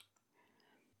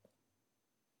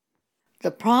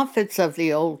The prophets of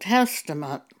the Old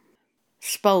Testament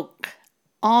spoke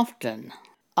often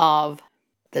of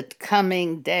the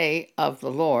coming day of the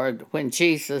Lord when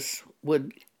Jesus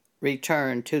would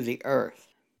return to the earth.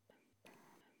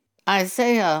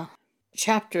 Isaiah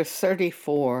chapter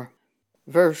 34,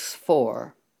 verse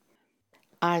 4.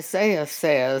 Isaiah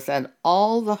says, "And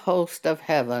all the host of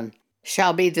heaven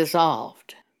shall be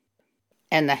dissolved,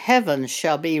 and the heavens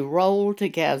shall be rolled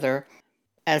together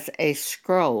as a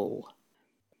scroll,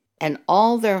 and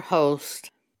all their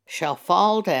host shall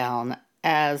fall down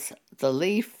as the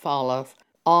leaf falleth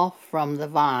off from the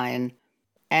vine,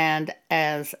 and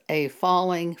as a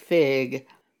falling fig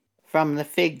from the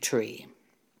fig tree."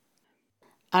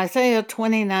 Isaiah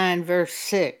 29, verse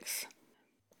 6.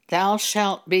 "Thou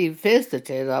shalt be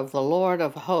visited of the Lord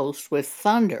of hosts with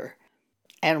thunder,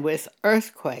 and with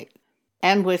earthquake,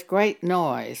 and with great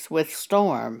noise, with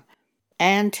storm,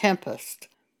 and tempest,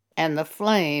 and the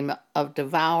flame of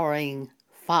devouring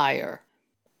fire."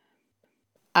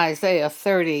 Isaiah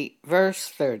 30, verse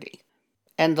 30.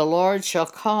 "And the Lord shall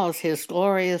cause his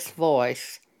glorious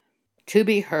voice to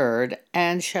be heard,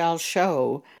 and shall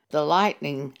show the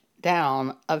lightning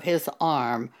down of his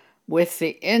arm with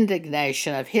the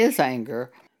indignation of his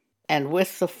anger, and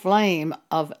with the flame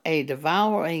of a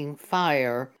devouring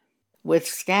fire, with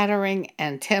scattering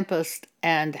and tempest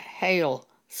and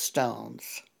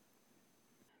hailstones."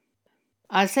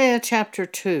 Isaiah chapter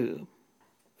 2,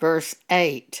 verse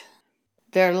 8.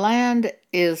 "Their land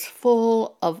is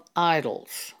full of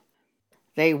idols.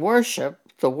 They worship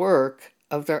the work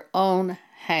of their own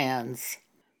hands,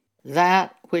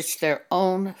 that which their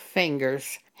own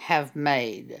fingers have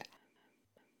made."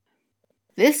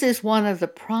 This is one of the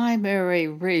primary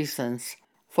reasons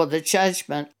for the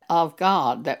judgment of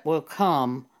God that will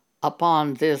come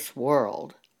upon this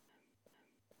world.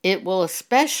 It will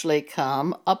especially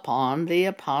come upon the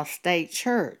apostate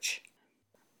church,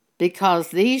 because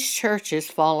these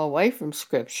churches fall away from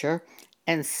Scripture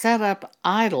and set up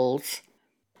idols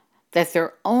that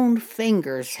their own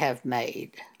fingers have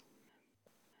made.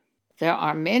 There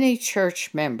are many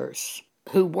church members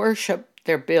who worship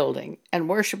their building, and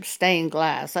worship stained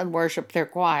glass, and worship their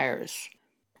choirs,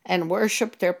 and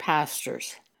worship their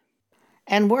pastors,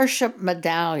 and worship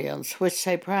medallions which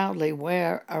they proudly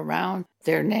wear around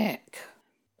their neck,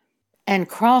 and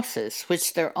crosses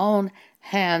which their own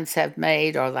hands have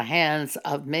made, or the hands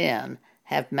of men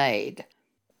have made.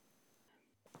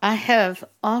 I have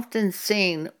often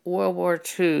seen World War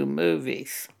II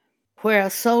movies where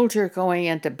a soldier going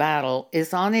into battle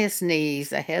is on his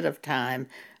knees ahead of time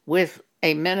with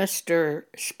a minister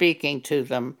speaking to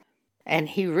them, and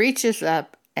he reaches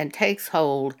up and takes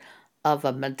hold of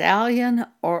a medallion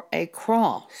or a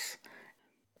cross.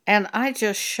 And I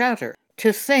just shudder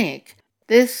to think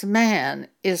this man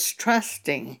is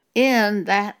trusting in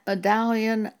that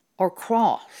medallion or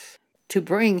cross to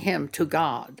bring him to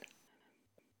God.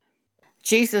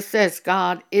 Jesus says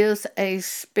God is a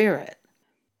spirit,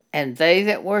 and they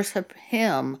that worship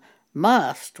him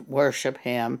must worship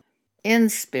him in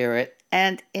spirit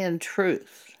and in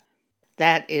truth.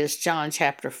 That is John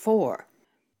chapter 4.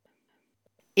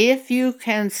 If you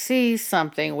can see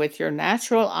something with your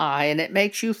natural eye and it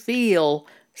makes you feel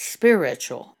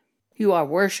spiritual, you are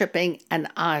worshiping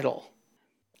an idol.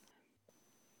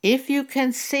 If you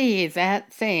can see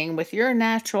that thing with your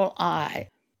natural eye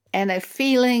and a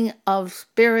feeling of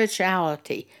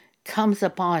spirituality comes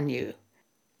upon you,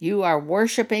 you are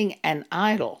worshiping an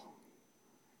idol.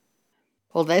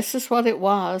 Well, this is what it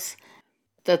was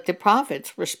that the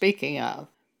prophets were speaking of.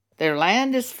 Their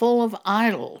land is full of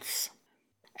idols,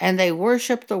 and they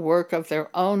worship the work of their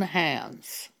own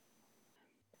hands.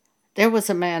 There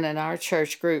was a man in our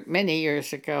church group many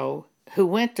years ago who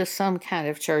went to some kind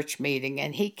of church meeting,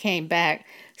 and he came back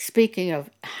speaking of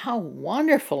how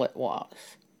wonderful it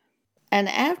was. And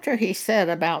after he said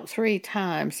about 3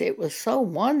 times it was so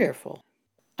wonderful,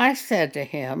 I said to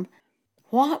him,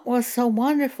 "What was so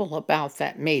wonderful about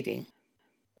that meeting?"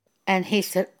 And he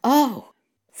said, "Oh,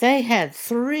 they had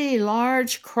 3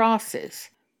 large crosses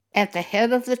at the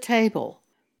head of the table,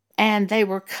 and they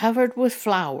were covered with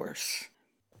flowers."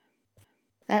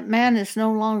 That man is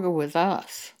no longer with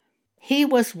us. He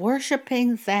was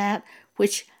worshiping that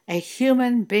which a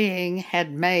human being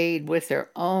had made with their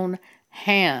own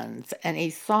hands, and he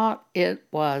thought it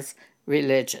was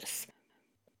religious.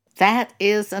 That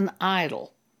is an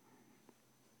idol.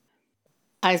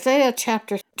 Isaiah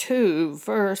chapter 2,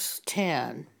 verse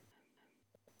 10.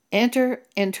 "Enter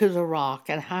into the rock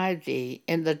and hide thee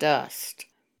in the dust,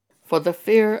 for the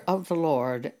fear of the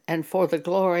Lord and for the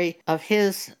glory of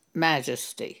his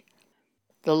majesty.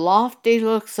 The lofty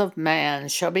looks of man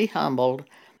shall be humbled,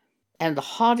 and the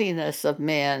haughtiness of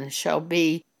men shall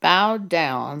be bowed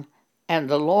down, and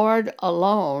the Lord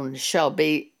alone shall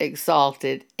be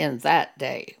exalted in that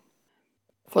day.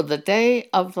 For the day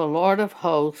of the Lord of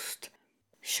hosts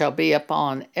shall be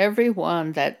upon every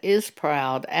one that is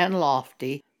proud and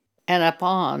lofty, and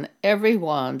upon every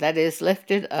one that is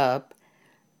lifted up,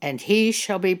 and he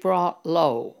shall be brought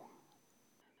low.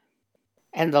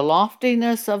 And the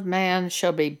loftiness of man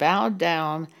shall be bowed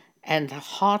down, and the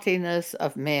haughtiness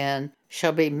of men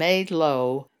shall be made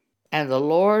low, and the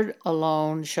Lord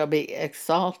alone shall be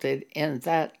exalted in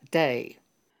that day.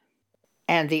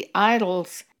 And the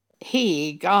idols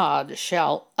he, God,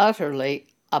 shall utterly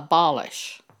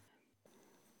abolish.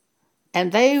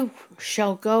 And they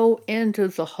shall go into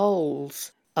the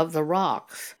holes of the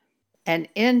rocks, and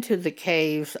into the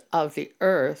caves of the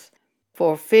earth,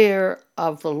 for fear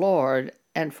of the Lord,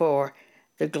 and for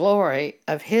the glory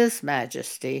of his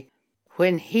majesty,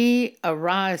 when he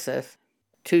ariseth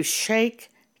to shake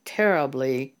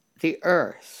terribly the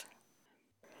earth.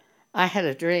 I had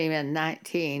a dream in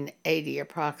 1980,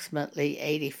 approximately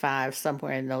 85,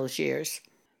 somewhere in those years,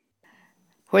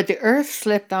 where the earth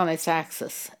slipped on its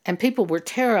axis, and people were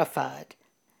terrified.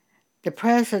 The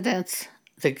presidents,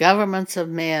 the governments of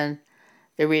men,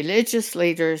 the religious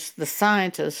leaders, the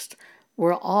scientists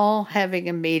were all having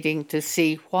a meeting to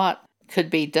see what could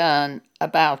be done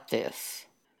about this.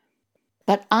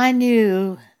 But I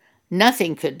knew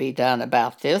nothing could be done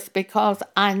about this because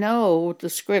I know the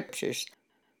scriptures.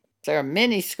 There are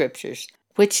many scriptures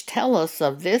which tell us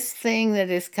of this thing that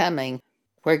is coming,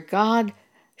 where God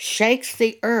shakes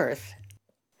the earth,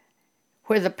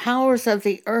 where the powers of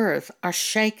the earth are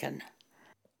shaken.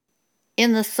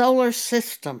 In the solar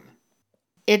system,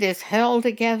 it is held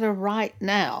together right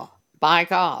now by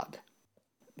God.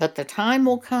 But the time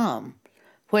will come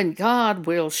when God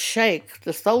will shake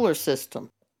the solar system.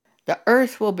 The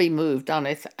earth will be moved on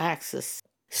its axis.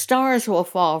 Stars will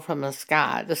fall from the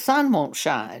sky. The sun won't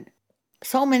shine.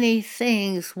 So many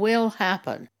things will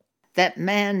happen that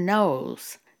man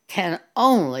knows can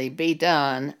only be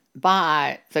done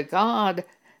by the God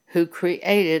who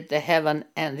created the heaven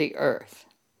and the earth.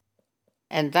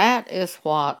 And that is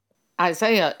what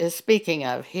Isaiah is speaking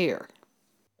of here.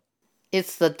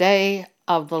 It's the day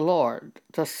of the Lord,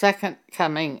 the second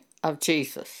coming of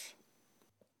Jesus.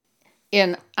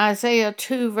 In Isaiah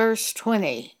 2, verse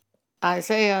 20,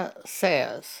 Isaiah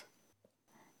says,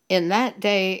 "In that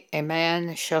day a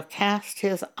man shall cast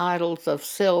his idols of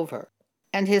silver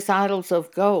and his idols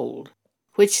of gold,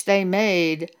 which they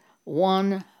made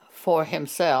one for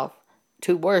himself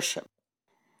to worship.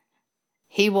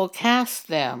 He will cast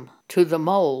them to the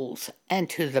moles and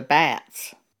to the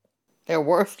bats." They're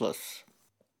worthless.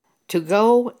 "To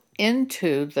go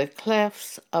into the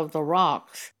clefts of the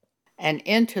rocks and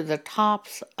into the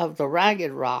tops of the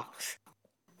ragged rocks,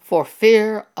 for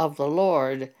fear of the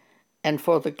Lord and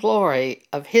for the glory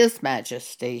of his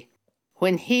majesty,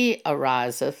 when he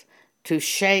ariseth to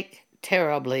shake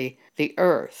terribly the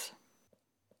earth."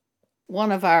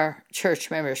 One of our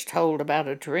church members told about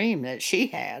a dream that she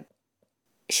had.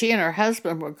 She and her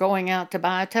husband were going out to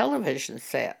buy a television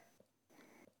set.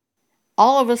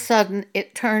 All of a sudden,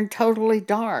 it turned totally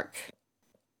dark.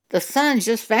 The sun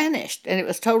just vanished, and it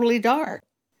was totally dark.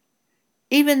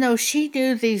 Even though she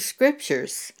knew these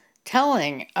scriptures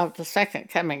telling of the second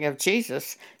coming of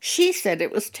Jesus, she said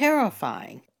it was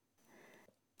terrifying.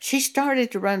 She started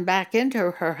to run back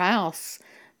into her house,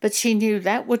 but she knew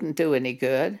that wouldn't do any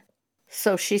good.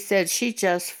 So she said she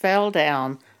just fell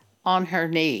down on her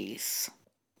knees.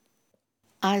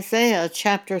 Isaiah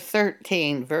chapter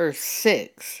 13, verse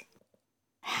 6.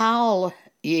 "Howl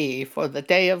ye, for the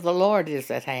day of the Lord is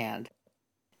at hand.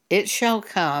 It shall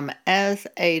come as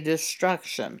a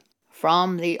destruction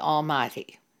from the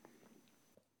Almighty.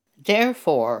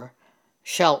 Therefore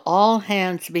shall all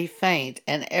hands be faint,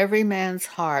 and every man's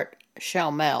heart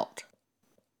shall melt.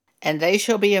 And they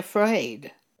shall be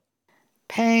afraid.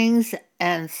 Pangs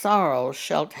and sorrow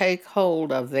shall take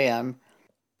hold of them.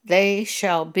 They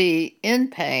shall be in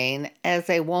pain as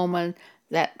a woman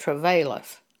that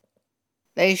travaileth.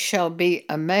 They shall be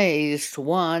amazed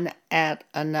one at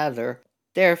another.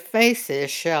 Their faces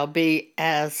shall be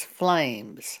as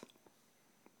flames.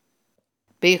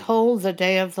 Behold, the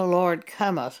day of the Lord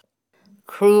cometh,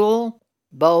 cruel,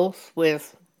 both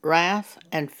with wrath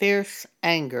and fierce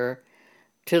anger,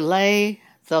 to lay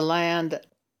the land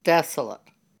desolate.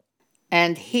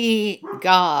 And he,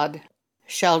 God,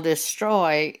 shall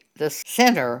destroy the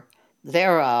center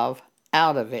thereof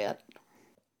out of it.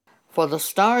 For the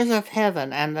stars of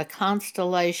heaven and the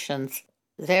constellations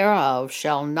thereof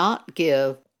shall not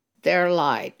give their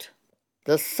light.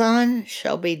 The sun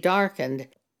shall be darkened,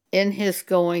 in his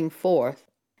going forth,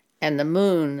 and the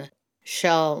moon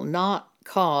shall not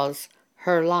cause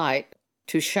her light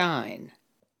to shine.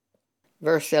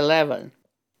 Verse 11,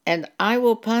 and I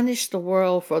will punish the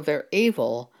world for their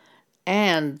evil,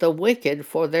 and the wicked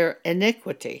for their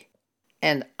iniquity.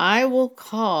 And I will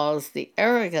cause the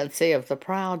arrogancy of the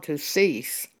proud to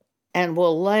cease, and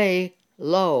will lay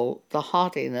low the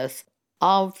haughtiness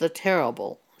of the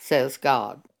terrible, says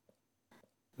God.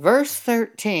 Verse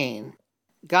 13,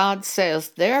 God says,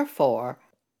 therefore,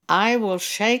 I will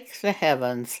shake the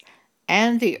heavens,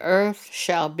 and the earth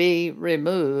shall be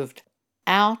removed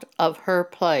out of her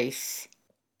place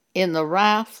in the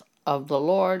wrath of the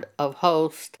Lord of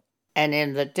hosts, and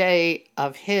in the day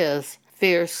of his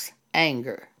fierce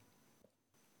anger.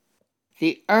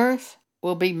 The earth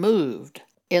will be moved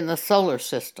in the solar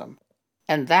system,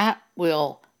 and that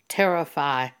will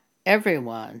terrify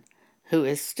everyone who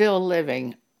is still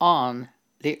living on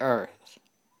the earth.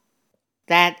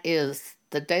 That is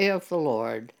the day of the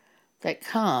Lord that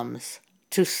comes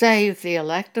to save the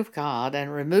elect of God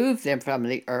and remove them from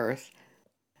the earth,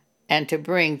 and to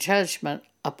bring judgment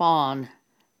upon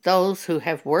those who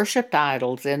have worshipped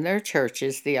idols in their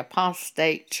churches, the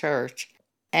apostate church,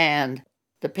 and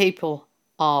the people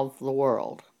of the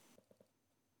world.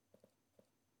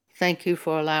 Thank you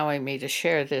for allowing me to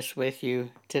share this with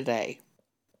you today.